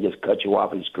stuff. They just cut you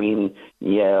off and scream, and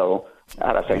yell.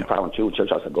 I had the same problem too.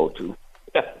 Church I had to go to.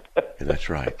 Yeah, that's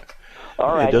right.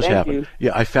 All right, it does happen. You.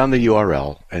 Yeah, I found the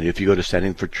URL, and if you go to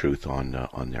Standing for Truth on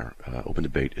there, Open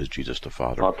Debate is Jesus the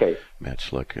Father. Okay. Matt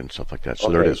Slick and stuff like that.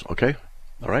 So there it is. Okay.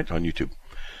 All right, on YouTube.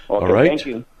 Okay, all right. Thank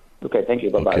you. Okay, thank you.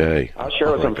 Bye-bye. Okay. I'll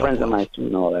share with some friends of mine too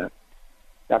and all that.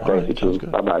 God bless you too.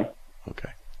 Bye-bye. Okay.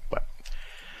 Bye.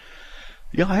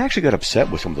 Yeah, I actually got upset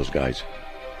with some of those guys.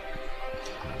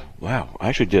 Wow, I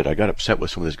actually did. I got upset with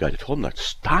some of those guys. I told them to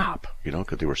stop, you know,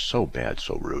 because they were so bad,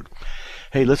 so rude.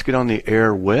 Hey, let's get on the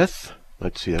air with,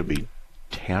 let's see, that'll be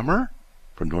Tamer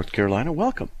from North Carolina.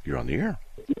 Welcome. You're on the air.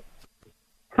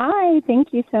 Hi,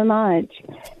 thank you so much.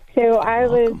 So I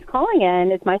was calling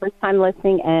in. It's my first time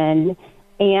listening in,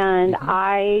 and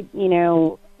I, you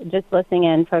know, just listening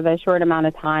in for the short amount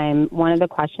of time, one of the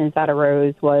questions that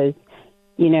arose was,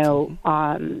 you know,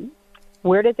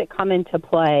 where does it come into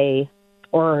play,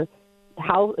 or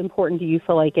how important do you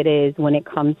feel like it is when it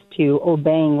comes to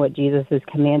obeying what Jesus has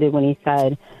commanded when he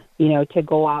said, you know, to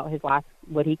go out,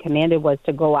 what he commanded was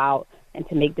to go out and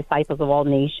to make disciples of all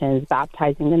nations,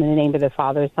 baptizing them in the name of the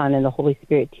Father, Son, and the Holy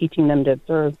Spirit, teaching them to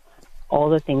observe all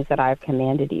the things that I have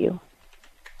commanded you.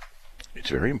 It's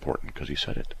very important because he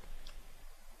said it.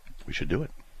 We should do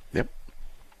it. Yep.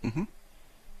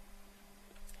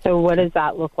 So what does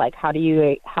that look like? How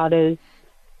does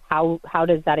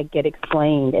that get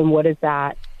explained? And what is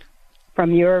that,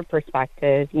 from your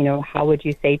perspective, how would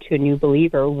you say to a new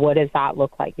believer, what does that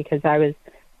look like? Because I was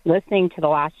listening to the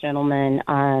last gentleman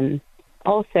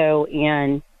also,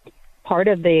 and part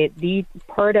of the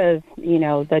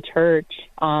church,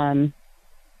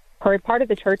 part of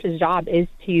the church's job is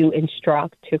to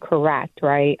instruct, to correct,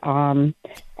 right?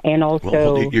 And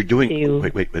also you're doing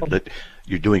wait.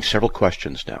 You're doing several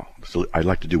questions now, so I'd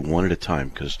like to do one at a time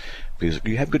because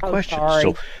you have good questions. Sorry.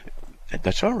 So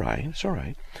that's all right. It's all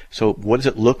right. So what does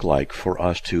it look like for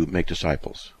us to make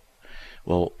disciples?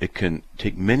 Well, it can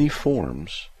take many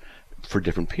forms for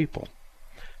different people.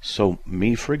 So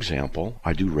me, for example,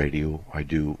 I do radio, I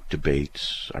do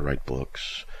debates, I write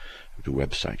books, I do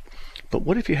website. But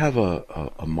what if you have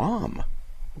a mom,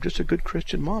 just a good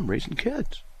Christian mom raising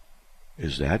kids?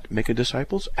 Is that making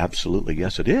disciples? Absolutely,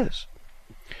 yes, it is.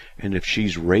 And if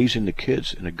she's raising the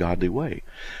kids in a godly way,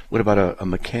 what about a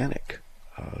mechanic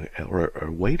or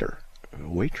a waiter, a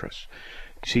waitress?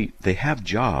 See, they have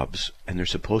jobs, and they're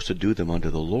supposed to do them unto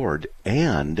the Lord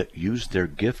and use their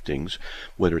giftings,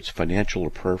 whether it's financial or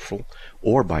prayerful,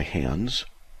 or by hands,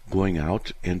 going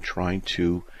out and trying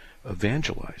to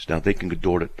evangelize. Now, they can go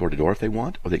door to door if they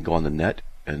want, or they can go on the net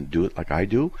and do it like I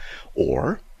do,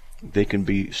 or they can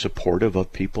be supportive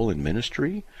of people in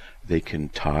ministry. They can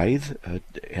tithe,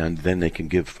 and then they can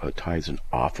give tithes and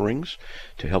offerings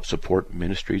to help support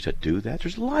ministries that do that.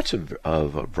 There's lots of a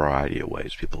variety of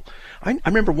ways people. I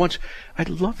remember once, I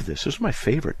love this. This was my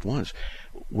favorite ones.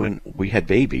 When we had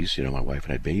babies, my wife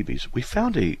and I had babies, we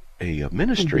found a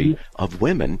ministry of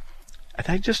women, and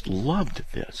I just loved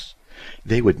this.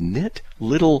 They would knit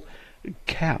little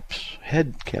caps,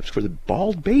 head caps for the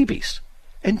bald babies,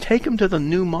 and take them to the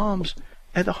new moms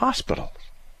at the hospital,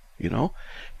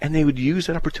 and they would use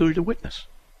that opportunity to witness.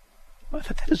 I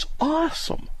thought that is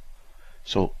awesome.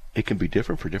 So it can be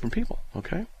different for different people,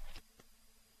 okay?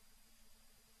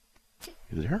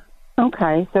 You there?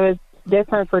 Okay, so it's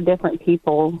different for different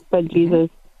people, but Jesus,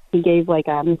 he gave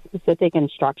specific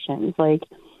instructions.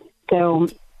 So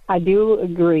I do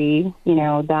agree,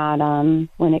 that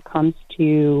when it comes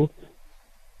to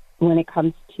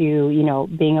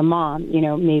being a mom,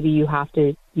 maybe you have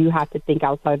to think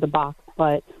outside the box,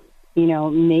 but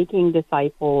making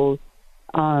disciples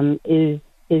is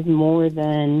more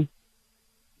than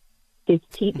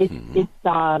it's being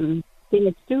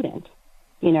a student,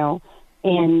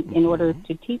 and in order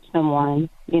to teach someone,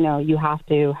 you have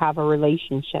to have a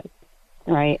relationship,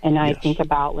 right? And I think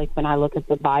about when I look at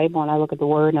the Bible and I look at the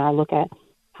Word and I look at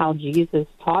how Jesus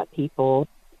taught people.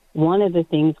 One of the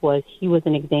things was he was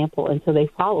an example, and so they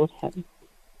followed him.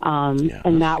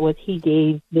 And that was, he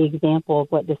gave the example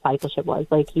of what discipleship was.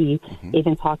 He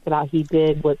even talked about he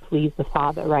did what pleased the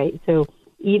Father, right? So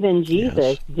even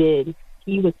Jesus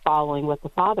he was following what the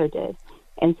Father did.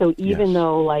 And so even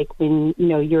though when,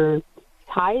 your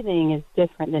tithing is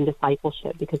different than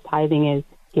discipleship, because tithing is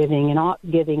giving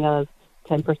of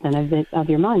 10% of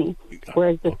your money,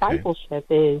 whereas discipleship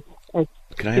is.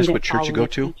 Can I ask what church you go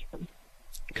to?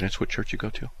 Can I ask what church you go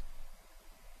to?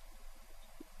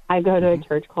 I go to a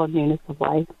church called Newness of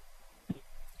Life.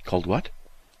 Called what?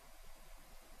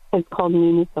 It's called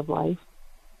Newness of Life.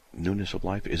 Newness of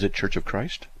Life? Is it Church of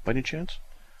Christ, by any chance?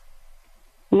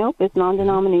 Nope, it's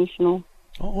non-denominational.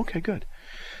 Oh, okay, good.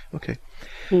 Okay.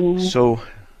 Yeah. So,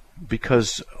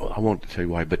 because, I won't tell you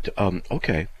why, but,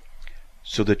 okay.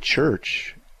 So the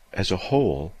church as a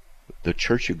whole, the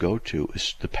church you go to,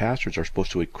 the pastors are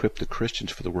supposed to equip the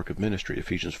Christians for the work of ministry,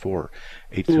 Ephesians 4,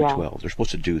 8 through 12. They're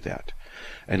supposed to do that.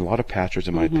 And a lot of pastors,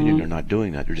 in my opinion, are not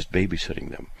doing that. They're just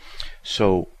babysitting them.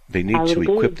 So they need to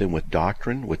equip them with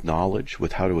doctrine, with knowledge,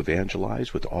 with how to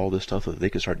evangelize, with all this stuff so that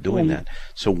they can start doing that.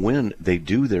 So when they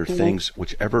do their things,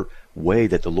 whichever way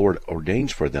that the Lord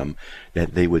ordains for them,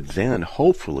 that they would then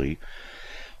hopefully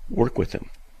work with them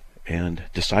and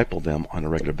disciple them on a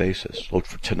regular basis. So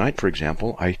tonight, for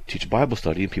example, I teach Bible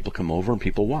study and people come over and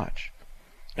people watch.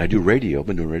 And I do radio. I've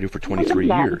been doing radio for 23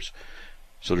 years.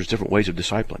 So there's different ways of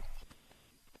discipling.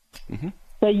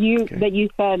 But you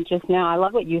said just now, I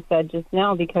love what you said just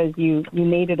now, because you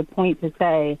made it a point to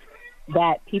say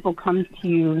that people come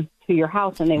to your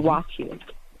house and they watch you.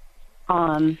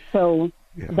 So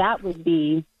that would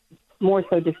be more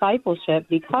so discipleship,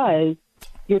 because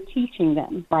you're teaching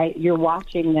them, right? You're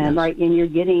watching them, right? And you're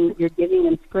giving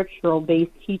them scriptural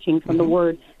based teaching from the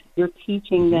Word. You're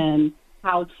teaching them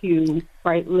how to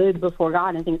live before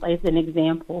God and things like an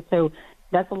example. So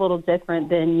that's a little different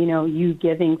than, you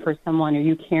giving for someone or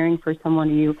you caring for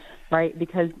someone, or you, right?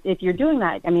 Because if you're doing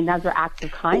that, those are acts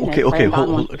of kindness. Okay, God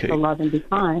wants you to love and be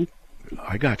kind.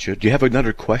 I got you. Do you have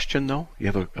another question, though? You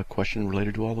have a question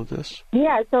related to all of this?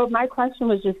 Yeah, so my question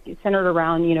was just centered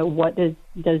around, what does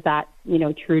that,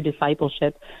 true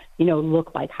discipleship,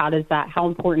 look like? How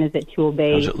important is it to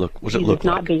obey? How does it look? What does it look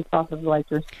like? Not based off of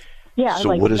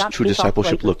So what does true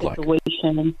discipleship look like?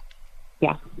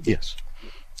 Yeah. Yes.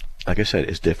 Like I said,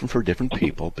 it's different for different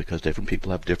people because different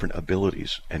people have different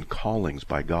abilities and callings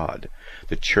by God.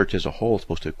 The church as a whole is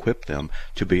supposed to equip them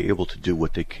to be able to do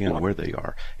what they can where they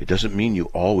are. It doesn't mean you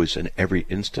always, in every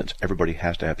instance, everybody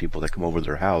has to have people that come over to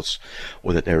their house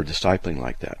or that they're discipling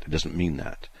like that. It doesn't mean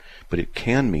that. But it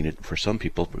can mean it for some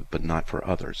people, but not for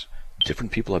others.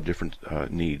 Different people have different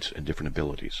needs and different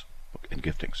abilities and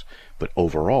giftings. But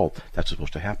overall, that's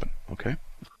supposed to happen, okay?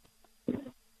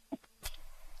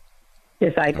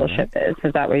 Discipleship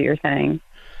is that what you're saying?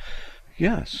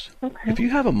 Yes. Okay. If you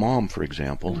have a mom, for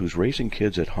example, who's raising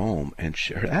kids at home, and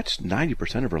that's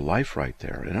 90% of her life right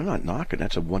there, and I'm not knocking,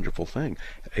 that's a wonderful thing.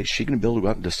 Is she going to be able to go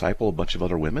out and disciple a bunch of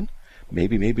other women?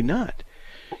 Maybe, maybe not.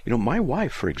 My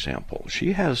wife, for example,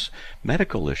 she has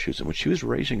medical issues, and when she was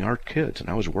raising our kids and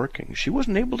I was working, she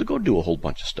wasn't able to go do a whole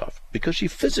bunch of stuff because she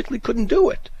physically couldn't do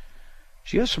it.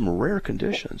 She has some rare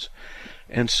conditions.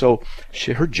 And so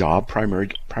her job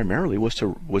primarily was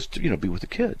to be with the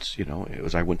kids. It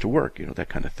was I went to work, that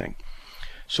kind of thing.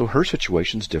 So her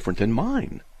situation's different than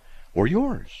mine or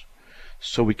yours.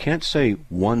 So we can't say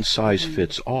one size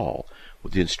fits all.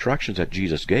 The instructions that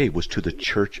Jesus gave was to the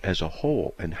church as a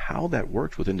whole, and how that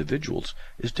works with individuals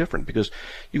is different. Because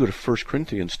you go to 1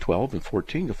 Corinthians 12 and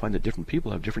 14, you'll find that different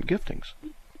people have different giftings.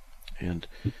 And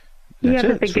that's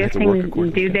but the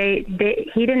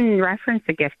giftings, he didn't reference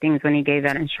the giftings when he gave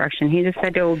that instruction. He just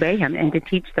said to obey him and to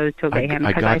teach those to obey him.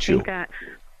 I got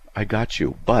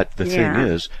you. But the thing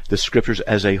is, the scriptures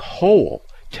as a whole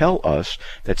tell us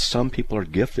that some people are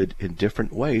gifted in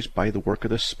different ways by the work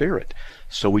of the Spirit.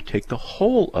 So we take the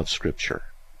whole of Scripture.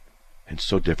 And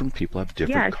so different people have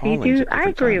different callings. Yes, you do. I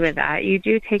agree with that. You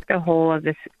do take the whole of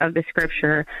the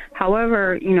Scripture.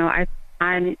 However,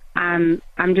 I'm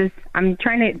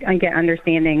trying to get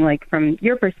understanding, like from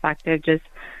your perspective, just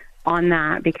on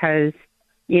that, because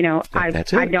I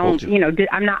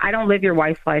don't live your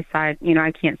wife's lifestyle.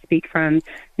 I can't speak from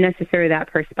necessarily that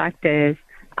perspective,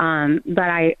 but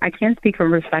I can speak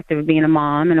from the perspective of being a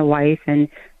mom and a wife and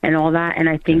all that. And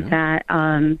I think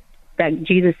that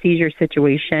Jesus sees your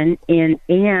situation and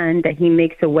that He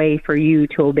makes a way for you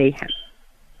to obey Him.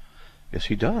 Yes,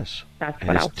 He does. That's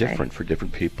what I'll say. It's different for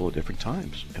different people at different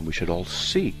times. And we should all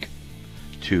seek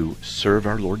to serve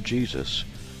our Lord Jesus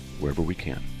wherever we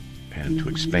can and to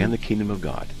expand the kingdom of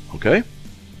God. Okay?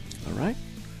 All right?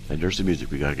 And there's the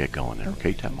music. We got to get going there.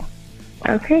 Okay, Tamar?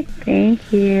 Okay,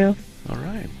 thank you. All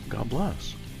right. God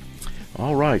bless.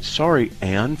 All right. Sorry,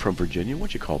 Ann from Virginia. Why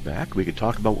don't you call back? We could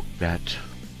talk about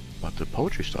the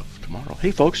poetry stuff tomorrow.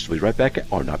 Hey, folks, we'll be right back.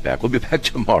 Or not back. We'll be back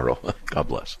tomorrow. God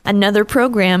bless. Another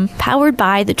program powered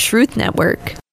by the Truth Network.